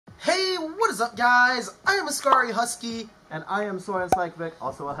What is up, guys? I am Ascari Husky. And I am Soren and I,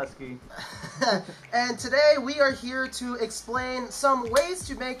 also a Husky. And today we are here to explain some ways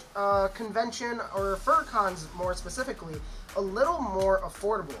to make a convention, or fur cons more specifically, a little more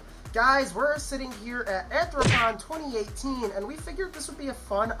affordable. Guys, we're sitting here at Anthrocon 2018, and we figured this would be a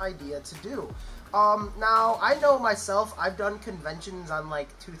fun idea to do. Now, I know myself, I've done conventions on like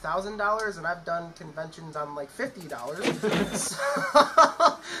 $2,000, and I've done conventions on like $50. So,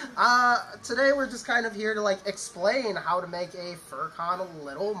 today we're just kind of here to like explain how to make a fur con a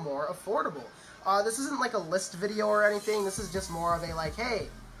little more affordable. This isn't like a list video or anything, this is just more of a like, hey,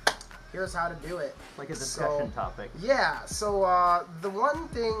 here's how to do it. Like a discussion topic. Yeah, so the one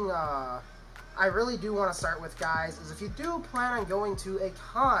thing I really do want to start with, guys, is if you do plan on going to a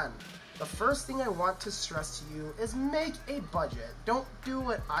con, the first thing I want to stress to you is make a budget. Don't do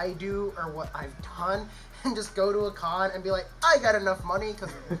what I do or what I've done and just go to a con and be like, I got enough money,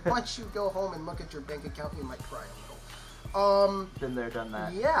 because once you go home and look at your bank account, you might cry a little. Been there, done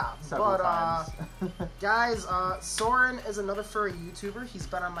that. Yeah, several times. Guys, Soren is another furry YouTuber. He's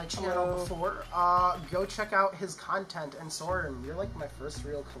been on my channel before. Go check out his content. And Soren, you're like my first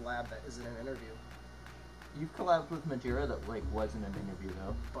real collab that isn't an interview. You've collabed with Majira that like wasn't an interview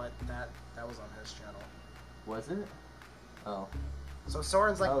though. But that was on his channel. Was it? Oh. So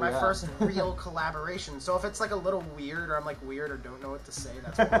Soren's like my first real collaboration. So if it's like a little weird, or I'm like weird or don't know what to say,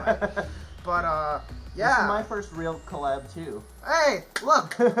 that's why. But yeah. This is my first real collab too. Hey,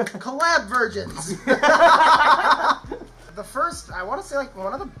 look, collab virgins. The first, I want to say, like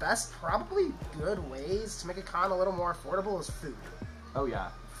one of the best, probably good ways to make a con a little more affordable is food. Oh yeah.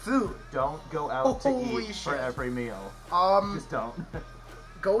 Food. Don't go out to eat for every meal. Just don't.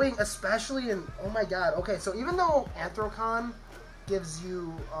 Going, especially in, oh my god, okay, so even though Anthrocon gives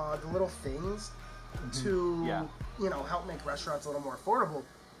you the little things to, you know, help make restaurants a little more affordable,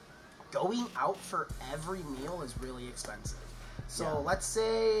 going out for every meal is really expensive. So let's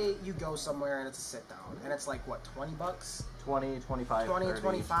say you go somewhere and it's a sit down, and it's like, what, 20 bucks? 20, 25, 20, 30.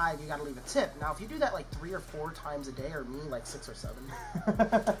 25, you gotta leave a tip. Now, if you do that like 3 or 4 times a day, or me, like 6 or 7,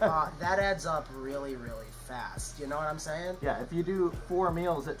 that adds up really, really fast. You know what I'm saying? Yeah, if you do 4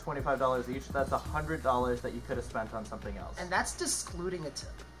 meals at $25 each, that's $100 that you could have spent on something else. And that's excluding a tip.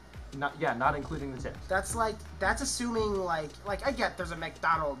 Not including the tips. That's assuming, like I get there's a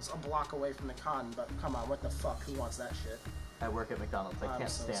McDonald's a block away from the con, but come on, what the fuck? Who wants that shit? I work at McDonald's. I can't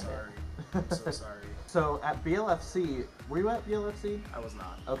stand it. I'm so sorry. So at BLFC, were you at BLFC? I was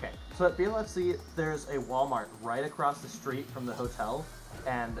not. Okay. So at BLFC, there's a Walmart right across the street from the hotel.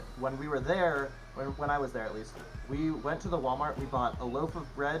 And when we were there, when I was there at least, we went to the Walmart, we bought a loaf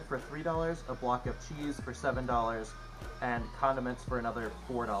of bread for $3, a block of cheese for $7, and condiments for another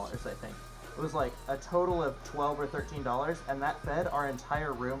 $4, I think. It was like a total of $12 or $13, and that fed our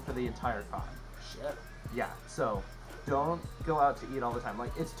entire room for the entire con. Shit. Yeah, so don't go out to eat all the time.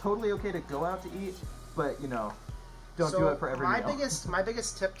 Like, it's totally okay to go out to eat, but, you know, don't do it for every meal. My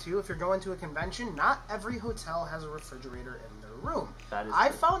biggest tip, too, if you're going to a convention, not every hotel has a refrigerator in their room. That is I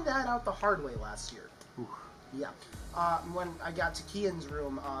true. found that out the hard way last year. Oof. Yeah. When I got to Kian's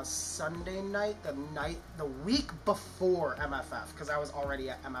room Sunday night, the week before MFF, because I was already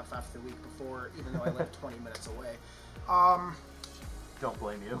at MFF the week before, even though I lived 20 minutes away. Don't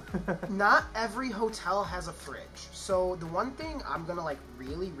blame you. Not every hotel has a fridge. So the one thing I'm gonna like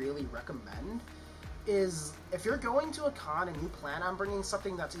really, really recommend is if you're going to a con and you plan on bringing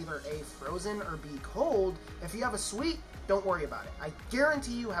something that's either A, frozen, or B, cold, if you have a suite, don't worry about it. I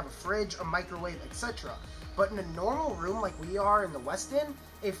guarantee you have a fridge, a microwave, etc. But in a normal room like we are in the West End,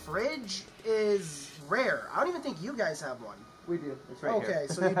 a fridge is rare. I don't even think you guys have one. We do. It's right here. Okay,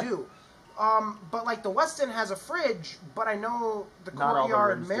 so you do. But like the West End has a fridge, but I know the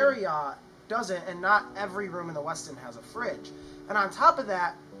Courtyard Marriott doesn't, and not every room in the West End has a fridge. And on top of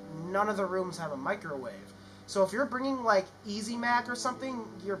that, none of the rooms have a microwave. So if you're bringing like Easy Mac or something,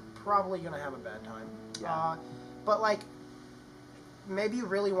 you're probably gonna have a bad time. Yeah. But like, maybe you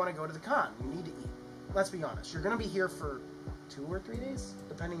really want to go to the con. You need to eat. Let's be honest. You're gonna be here for 2 or 3 days,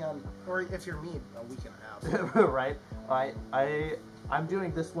 depending on, or if you're me, a week and a half. Right. I'm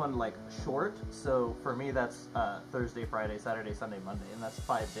doing this one like short, so for me that's Thursday, Friday, Saturday, Sunday, Monday, and that's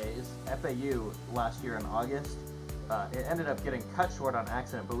 5 days. FAU last year in August, it ended up getting cut short on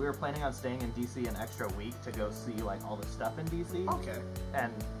accident, but we were planning on staying in DC an extra week to go see like all the stuff in DC. Okay.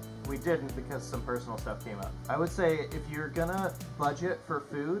 And we didn't because some personal stuff came up. I would say if you're gonna budget for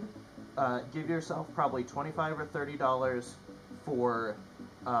food, give yourself probably $25 or $30 for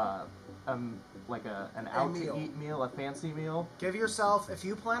like an out-to-eat meal, a fancy meal. Give yourself, if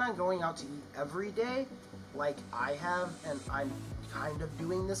you plan on going out to eat every day, like I have, and I'm kind of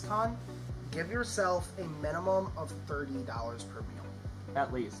doing this con, give yourself a minimum of $30 per meal.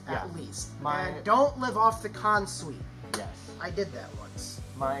 At least, yeah. At least. And don't live off the con suite. Yes. I did that once.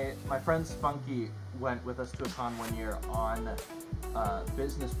 My friend Spunky went with us to a con one year on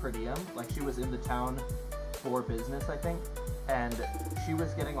business per diem. Like, she was in the town for business, I think, and she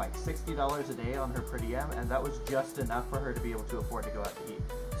was getting like $60 a day on her per diem, and that was just enough for her to be able to afford to go out to eat.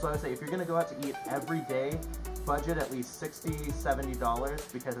 So I would say if you're going to go out to eat every day, budget at least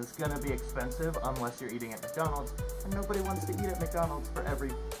 $60-$70 because it's going to be expensive unless you're eating at McDonald's, and nobody wants to eat at McDonald's for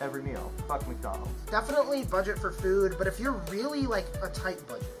every meal. Fuck McDonald's. Definitely budget for food, but if you're really like a tight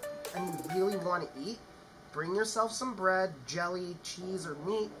budget and you really want to eat, bring yourself some bread, jelly, cheese, or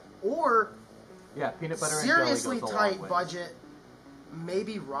meat, or yeah, peanut butter and seriously jelly goes a tight long ways. budget,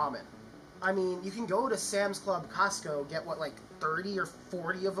 maybe ramen. I mean, you can go to Sam's Club, Costco, get what, like 30 or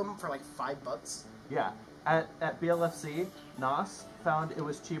 40 of them for like $5. Yeah. At BLFC, Nos found it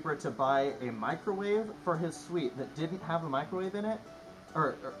was cheaper to buy a microwave for his suite that didn't have a microwave in it.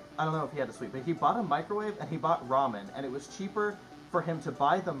 Or I don't know if he had a suite, but he bought a microwave and he bought ramen, and it was cheaper for him to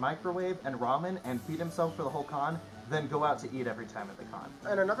buy the microwave and ramen and feed himself for the whole con than go out to eat every time at the con.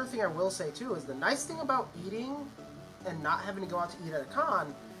 And another thing I will say too is the nice thing about eating and not having to go out to eat at a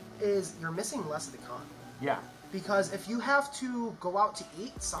con is you're missing less of the con. Yeah. Because if you have to go out to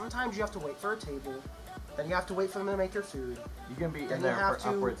eat, sometimes you have to wait for a table, then you have to wait for them to make your food. You can be then in there for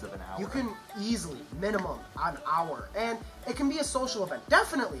upwards of an hour. You can easily, minimum, an hour. And it can be a social event.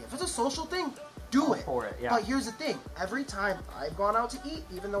 Definitely. If it's a social thing, do it. For it, yeah. But here's the thing. Every time I've gone out to eat,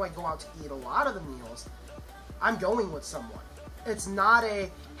 even though I go out to eat a lot of the meals, I'm going with someone. It's not a,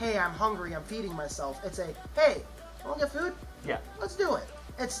 hey, I'm hungry, I'm feeding myself. It's a, hey, want to get food? Yeah. Let's do it.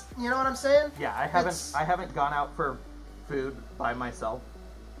 It's, you know what I'm saying? Yeah, I haven't gone out for food by myself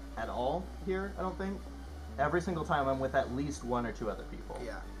at all here, I don't think. Every single time I'm with at least one or two other people.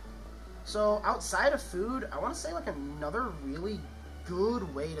 Yeah. So outside of food, I want to say like another really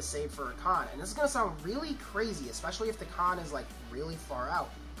good way to save for a con, and this is going to sound really crazy, especially if the con is like really far out.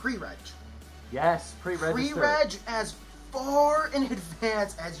 Pre-reg. Yes, pre-register. Pre-reg as far in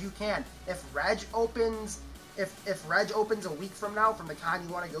advance as you can. If reg opens a week from now from the con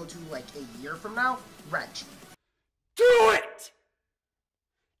you want to go to like a year from now, reg. Do it!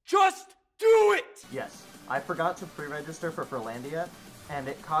 Just do it! Yes. I forgot to pre-register for Furlandia, and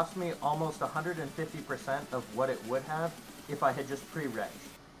it cost me almost 150% of what it would have if I had just pre-reg.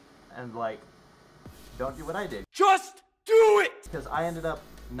 And like, don't do what I did. Just do it! Because I ended up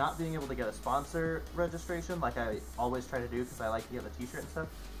not being able to get a sponsor registration like I always try to do because I like to get the t-shirt and stuff.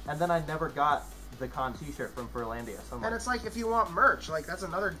 And then I never got the con t-shirt from Furlandia. So and it's like if you want merch, like that's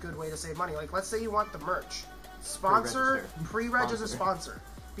another good way to save money. Like let's say you want the merch. Sponsor, pre-reg as a sponsor.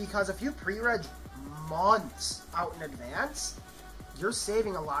 Because if you pre-reg months out in advance, you're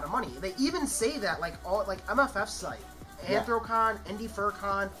saving a lot of money. They even say that like all like MFF site, Anthrocon, Indie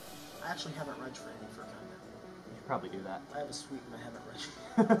FurCon. I actually haven't regged for Indie FurCon yet. You should probably do that. I have a suite and I haven't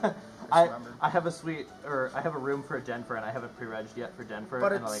regged. I have a suite, or I have a room for Denver, and I haven't pre-regged yet for Denver.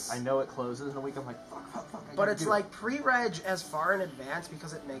 But and like I know it closes in a week. I'm like, fuck. But it's like pre-reg as far in advance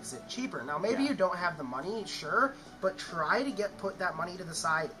because it makes it cheaper. Now maybe you don't have the money, sure, but try to put that money to the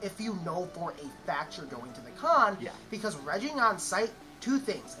side if you know for a fact you're going to the con. Yeah. Because regging on site, two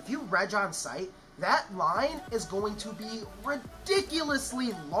things. If you reg on site, that line is going to be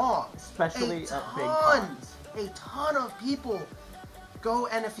ridiculously long. Especially at big cons. A ton of people go,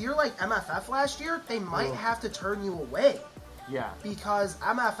 and if you're like MFF last year, they might have to turn you away. Yeah. Because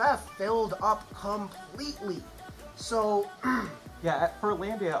MFF filled up completely. So... yeah, at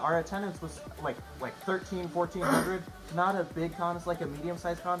Furlandia, our attendance was like 1,400. Not a big con, it's like a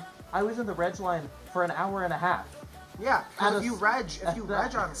medium-sized con. I was in the reg line for an hour and a half. Yeah, if you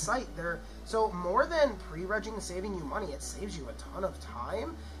reg on site, so more than pre-regging saving you money, it saves you a ton of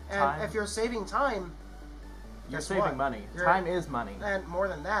time. And if you're saving time, you're saving money. Time is money. And more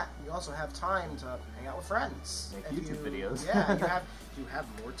than that, you also have time to hang out with friends. Make YouTube videos. Yeah, you have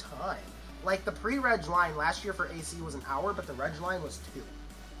more time. Like the pre-reg line last year for AC was an hour, but the reg line was 2.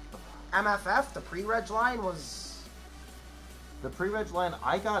 MFF, the pre-reg line was... The pre-reg line,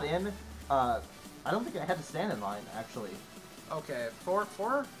 I got in, I don't think I had to stand in line, actually. Okay, 4?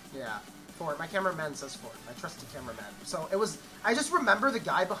 Yeah, 4. My cameraman says 4. I trust the cameraman. So it was... I just remember the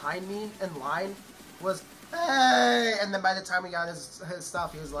guy behind me in line was... Hey! And then by the time we got his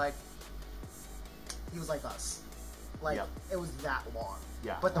stuff, he was like us. Like, It was that long.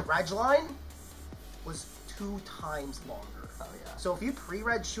 Yeah. But the reg line was 2 times longer. Oh, yeah. So if you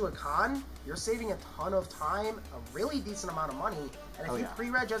pre-reg to a con, you're saving a ton of time, a really decent amount of money, and if you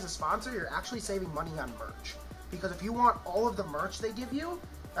pre-reg as a sponsor, you're actually saving money on merch. Because if you want all of the merch they give you,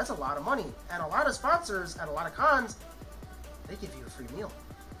 that's a lot of money. And a lot of sponsors at a lot of cons, they give you a free meal.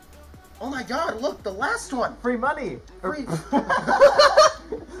 Oh my god, look, the last one! Free money! Free,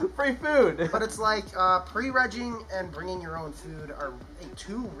 Free food! But it's like, pre-regging and bringing your own food are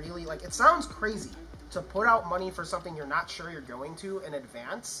two really, like, it sounds crazy to put out money for something you're not sure you're going to in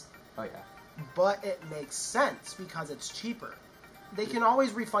advance. Oh, yeah. But it makes sense because it's cheaper. They can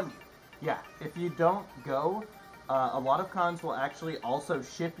always refund you. Yeah, if you don't go, a lot of cons will actually also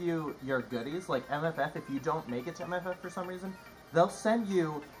ship you your goodies. Like MFF, if you don't make it to MFF for some reason, they'll send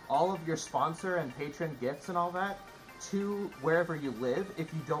you all of your sponsor and patron gifts and all that to wherever you live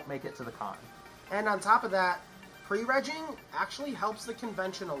if you don't make it to the con. And on top of that, pre-regging actually helps the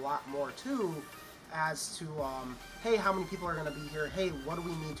convention a lot more too, as to, hey, how many people are going to be here? Hey, what do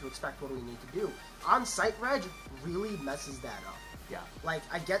we need to expect? What do we need to do? On-site reg really messes that up. Yeah. Like,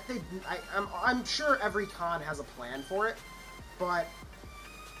 I get I'm sure every con has a plan for it, but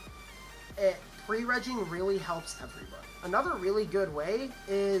pre-regging really helps everybody. Another really good way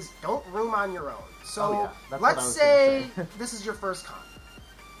is don't room on your own. So, let's say this is your first con,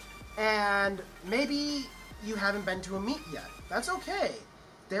 and maybe you haven't been to a meet yet. That's okay.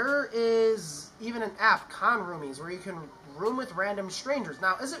 There is even an app, Con Roomies, where you can room with random strangers.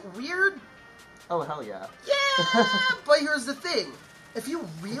 Now, is it weird? Oh, hell yeah. Yeah! But here's the thing. If you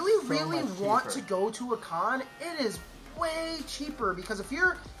really want to go to a con, it is way cheaper. Because if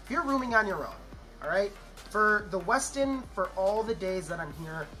you're rooming on your own, alright? For the Westin, for all the days that I'm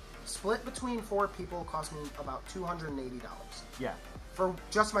here, split between 4 people cost me about $280. Yeah. For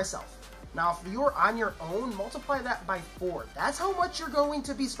just myself. Now, if you're on your own, multiply that by 4. That's how much you're going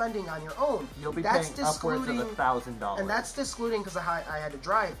to be spending on your own. You'll be paying upwards of $1,000. And that's excluding because I had to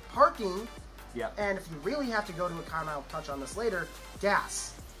drive. Parking, yep. And if you really have to go to a con, I'll touch on this later,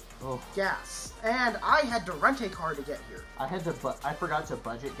 gas. Oh. Gas. And I had to rent a car to get here. I forgot to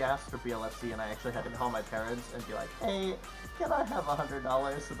budget gas for BLFC, and I actually had to call my parents and be like, hey, can I have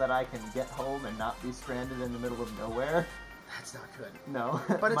 $100 so that I can get home and not be stranded in the middle of nowhere? That's not good. No,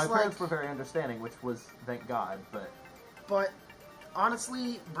 but my parents were very understanding, which was thank God. But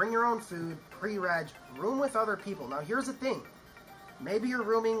honestly, bring your own food, pre-reg, room with other people. Now here's the thing: maybe you're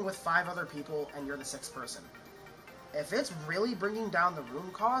rooming with 5 other people and you're the 6th person. If it's really bringing down the room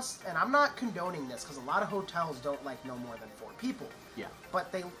cost, and I'm not condoning this because a lot of hotels don't like no more than 4 people. Yeah.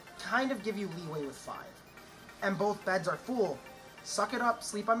 But they kind of give you leeway with 5, and both beds are full. Suck it up,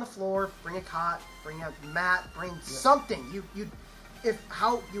 sleep on the floor, bring a cot, bring a mat, bring something. You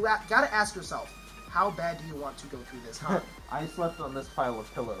gotta ask yourself, how bad do you want to go through this con? I slept on this pile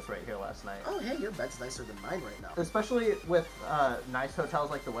of pillows right here last night. Oh, hey, your bed's nicer than mine right now. Especially with nice hotels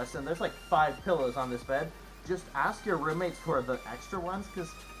like the Westin, there's like 5 pillows on this bed. Just ask your roommates for the extra ones,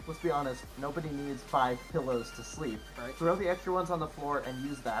 because let's be honest, nobody needs 5 pillows to sleep. Right. Throw the extra ones on the floor and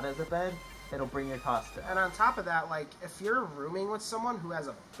use that as a bed. It'll bring your cost down. And on top of that, like, if you're rooming with someone who has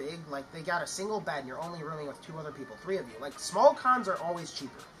a big, like, they got a single bed and you're only rooming with 2 other people, 3 of you, like, small cons are always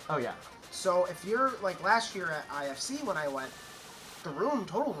cheaper. Oh, yeah. So if you're, like, last year at IFC when I went, the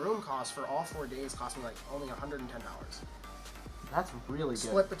total room cost for all 4 days cost me, like, only $110. That's really good.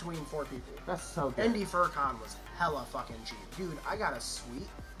 Split between 4 people. That's so good. Indy FurCon was hella fucking cheap. Dude, I got a suite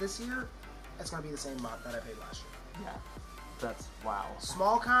this year. It's going to be the same amount that I paid last year. Yeah. That's wow.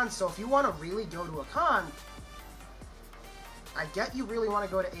 Small cons, so if you want to really go to a con, I get you really want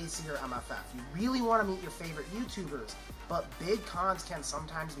to go to AC or MFF. You really want to meet your favorite YouTubers, but big cons can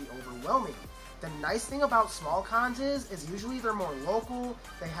sometimes be overwhelming. The nice thing about small cons is usually they're more local,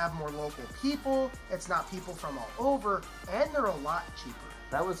 they have more local people, it's not people from all over, and they're a lot cheaper.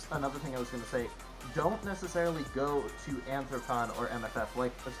 That was another thing I was going to say. Don't necessarily go to Anthrocon or MFF,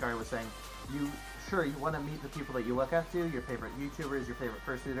 like Ascari was saying. Sure, you want to meet the people that you look up to, your favorite YouTubers, your favorite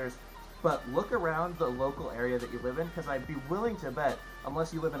fursuiters, but look around the local area that you live in, because I'd be willing to bet,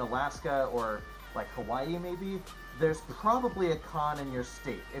 unless you live in Alaska or like Hawaii maybe, there's probably a con in your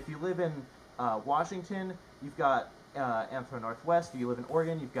state. If you live in Washington, you've got Anthro Northwest. If you live in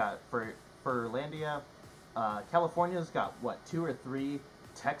Oregon, you've got Furlandia. California's got, 2 or 3?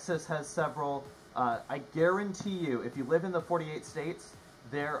 Texas has several. I guarantee you, if you live in the 48 states,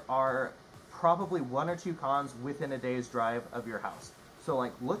 there are probably 1 or 2 cons within a day's drive of your house. So,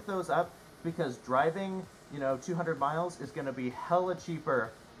 like, look those up, because driving, 200 miles is going to be hella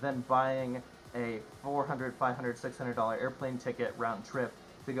cheaper than buying a $400, $500, $600 airplane ticket round trip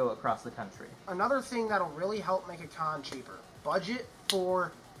to go across the country. Another thing that'll really help make a con cheaper, budget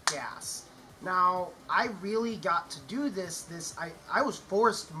for gas. Now, I really got to do this I was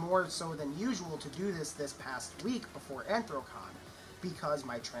forced more so than usual to do this past week before Anthrocon, because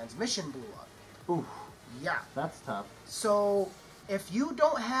my transmission blew up. Oof. Yeah. That's tough. So, if you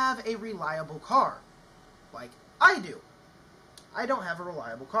don't have a reliable car, like I do, I don't have a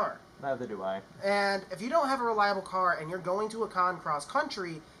reliable car. Neither do I. And if you don't have a reliable car and you're going to a con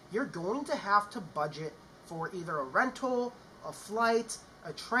cross-country, you're going to have to budget for either a rental, a flight,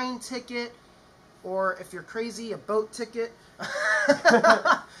 a train ticket, or if you're crazy, a boat ticket.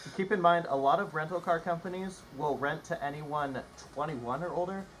 Keep in mind, a lot of rental car companies will rent to anyone 21 or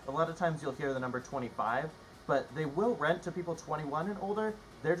older. A lot of times you'll hear the number 25, but they will rent to people 21 and older.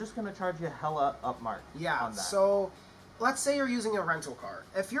 They're just going to charge you hella upmark on that. So let's say you're using a rental car.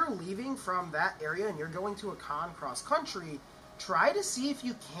 If you're leaving from that area and you're going to a con cross-country, try to see if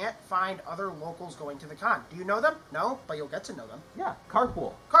you can't find other locals going to the con. Do you know them? No, but you'll get to know them. Yeah,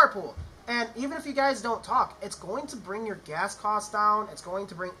 carpool. Carpool. And even if you guys don't talk, it's going to bring your gas costs down. It's going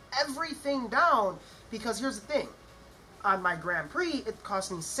to bring everything down. Because here's the thing. On my Grand Prix, it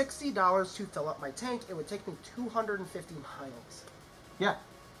cost me $60 to fill up my tank. It would take me 250 miles. Yeah.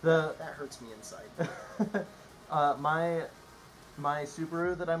 That hurts me inside. My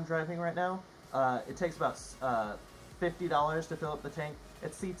Subaru that I'm driving right now, it takes about $50 to fill up the tank.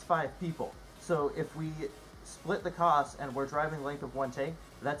 It seats 5 people. So if we split the cost and we're driving the length of one tank,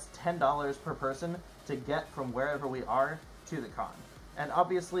 that's $10 per person to get from wherever we are to the con. And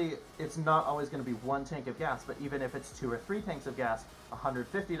obviously, it's not always going to be one tank of gas, but even if it's 2 or 3 tanks of gas,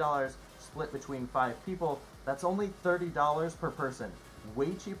 $150 split between 5 people, that's only $30 per person.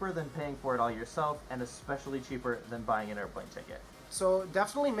 Way cheaper than paying for it all yourself, and especially cheaper than buying an airplane ticket. So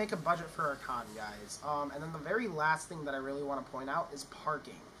definitely make a budget for a con, guys. And then the very last thing that I really want to point out is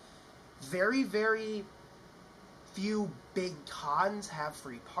parking. Very, very few big cons have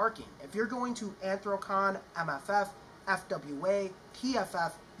free parking. If you're going to Anthrocon, MFF, FWA,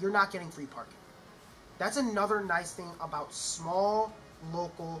 PFF, you're not getting free parking. That's another nice thing about small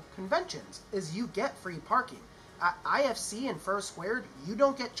local conventions, is you get free parking. At IFC and First Squared, you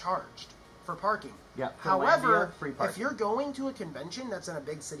don't get charged for parking. Yeah, however, free parking. if you're going to a convention that's in a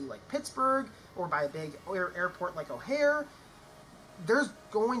big city like Pittsburgh, or by a big airport like O'Hare, there's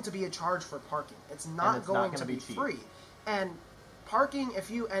going to be a charge for parking. It's not going to be free. And parking,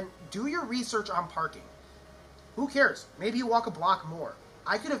 and do your research on parking. Who cares? Maybe you walk a block more.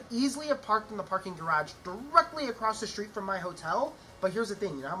 I could have easily have parked in the parking garage directly across the street from my hotel, but here's the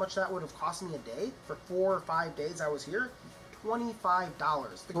thing. You know how much that would have cost me a day for 4 or 5 days I was here?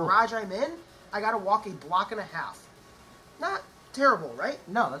 $25. The garage I'm in, I got to walk a block and a half. Not terrible, right?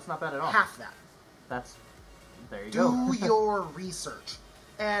 No, that's not bad at all. Half that. There you go. Do your research.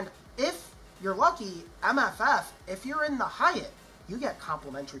 And if you're lucky, MFF, if you're in the Hyatt, you get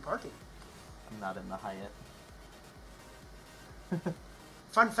complimentary parking. I'm not in the Hyatt.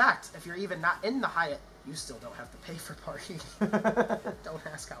 Fun fact, if you're even not in the Hyatt, you still don't have to pay for parking. Don't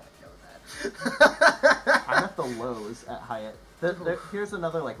ask how I know that. I'm at the Lowe's at Hyatt. Here's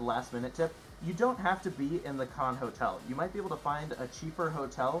another last minute tip. You don't have to be in the con hotel. You might be able to find a cheaper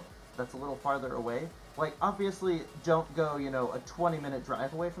hotel that's a little farther away. Obviously, don't go, a 20-minute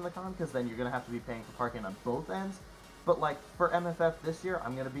drive away from the con, because then you're going to have to be paying for parking on both ends. But, for MFF this year,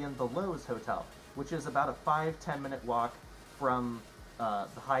 I'm going to be in the Lowe's Hotel, which is about a 5-10 minute walk from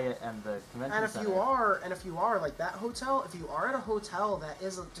the Hyatt and the convention center. And if you are like that hotel, if you are at a hotel that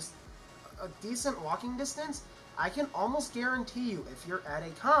is just a decent walking distance, I can almost guarantee you, if you're at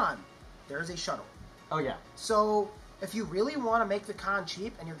a con, there's a shuttle. Oh, yeah. So, if you really want to make the con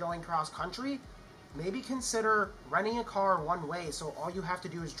cheap and you're going cross-country, maybe consider renting a car one way, so all you have to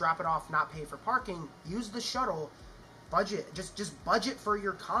do is drop it off, not pay for parking, use the shuttle, budget, just budget for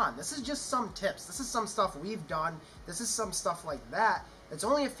your con. This is just some tips. This is some stuff we've done. This is some stuff like that. It's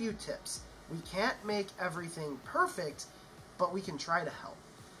only a few tips. We can't make everything perfect, but we can try to help.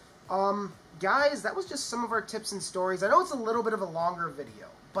 Guys, that was just some of our tips and stories. I know it's a little bit of a longer video,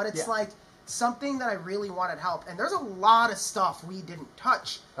 but it's something that I really wanted help. And there's a lot of stuff we didn't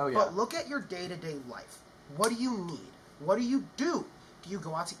touch. Oh, yeah. But look at your day-to-day life. What do you need? What do you do? Do you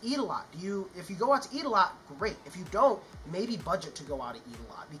go out to eat a lot? If you go out to eat a lot, great. If you don't, maybe budget to go out to eat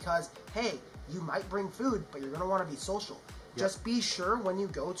a lot. Because, hey, you might bring food, but you're going to want to be social. Yep. Just be sure when you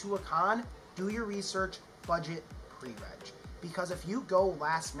go to a con, do your research, budget, pre-reg. Because if you go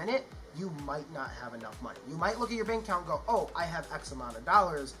last minute, you might not have enough money. You might look at your bank account and go, oh, I have X amount of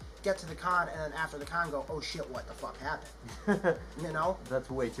dollars, get to the con, and then after the con go, oh shit, what the fuck happened? That's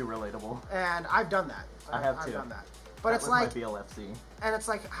way too relatable. And I've done that. I've done that. But it's my BLFC. And it's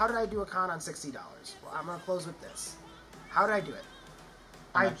like, how did I do a con on $60? Well, I'm going to close with this. How did I do it?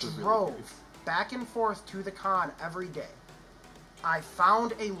 I drove back and forth to the con every day. I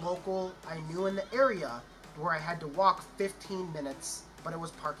found a local I knew in the area where I had to walk 15 minutes, but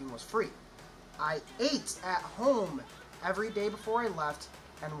parking was free. I ate at home every day before I left,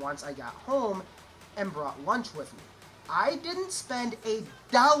 and once I got home and brought lunch with me. I didn't spend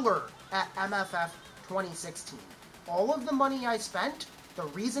 $1 at MFF 2016. All of the money I spent, the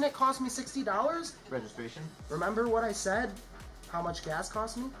reason it cost me $60... Registration? Remember what I said? How much gas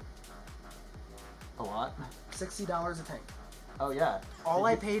cost me? A lot. $60 a tank. Oh, yeah. All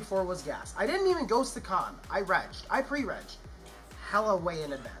I paid for was gas. I didn't even go to the con. I regged. I pre-regged. Hella way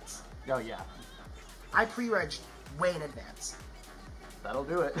in advance. Oh, yeah. I pre-regged way in advance. That'll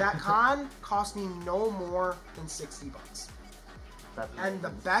do it. That con cost me no more than $60. And the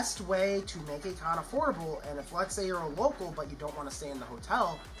best way to make a con affordable, and if let's say you're a local but you don't want to stay in the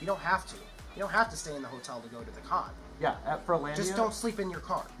hotel, you don't have to. You don't have to stay in the hotel to go to the con. Yeah, at Furlandia... Just don't sleep in your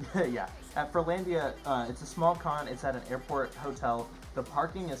car. Yeah. At Furlandia, it's a small con. It's at an airport hotel. The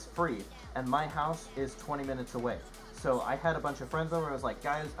parking is free, and my house is 20 minutes away. So I had a bunch of friends over. I was like,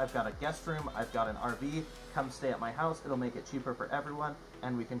 guys, I've got a guest room. I've got an RV. Come stay at my house. It'll make it cheaper for everyone,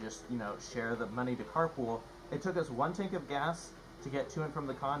 and we can just, you know, share the money to carpool. It took us 1 tank of gas to get to and from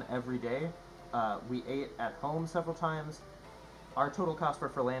the con every day. We ate at home several times. Our total cost for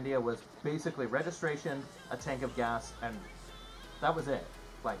Furlandia was basically registration, a tank of gas, and that was it.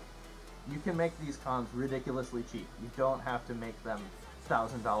 Like, you can make these cons ridiculously cheap. You don't have to make them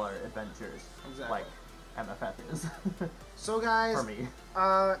 $1,000 adventures. Exactly. Like MFF is. So guys, for me.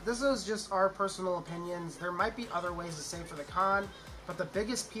 This is just our personal opinions. There might be other ways to save for the con, but the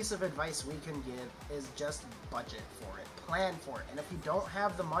biggest piece of advice we can give is just budget for it. Plan for it. And if you don't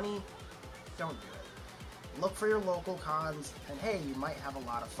have the money, don't do it. Look for your local cons, and hey, you might have a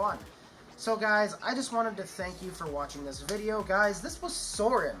lot of fun. So guys, I just wanted to thank you for watching this video. Guys, this was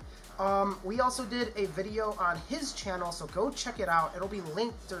Soren. We also did a video on his channel, so go check it out. It'll be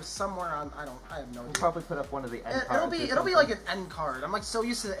linked or somewhere on, I have no idea. We'll probably put up one of the end cards. It'll be like an end card. I'm like so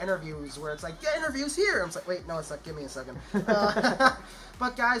used to the interviews where it's like, get interviews here. I'm like, wait, no, it's like, give me a second.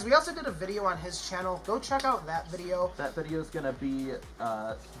 But guys, we also did a video on his channel. Go check out that video. That video is going to be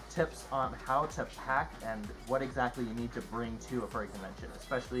tips on how to pack and what exactly you need to bring to a furry convention,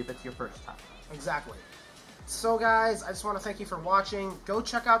 especially if it's your first time. Exactly. So guys, I just want to thank you for watching. Go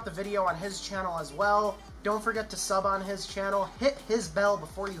check out the video on his channel as well. Don't forget to sub on his channel. Hit his bell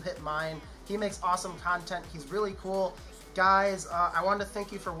before you hit mine. He makes awesome content. He's really cool. Guys, I wanted to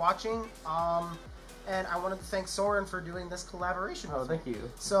thank you for watching. And I wanted to thank Soren for doing this collaboration with me. Thank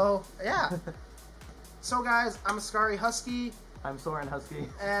you. So, yeah. So guys, I'm Ascari Husky. I'm Soren Husky.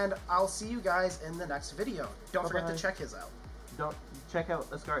 And I'll see you guys in the next video. Don't forget to check his out. Don't check out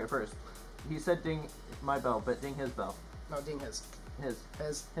Ascari first. He said ding my bell, but ding his bell. No, ding his. His.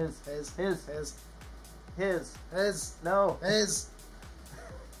 His. His. His. His. His. His. His. No. His.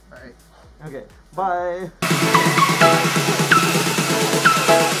 Alright. Okay. Bye.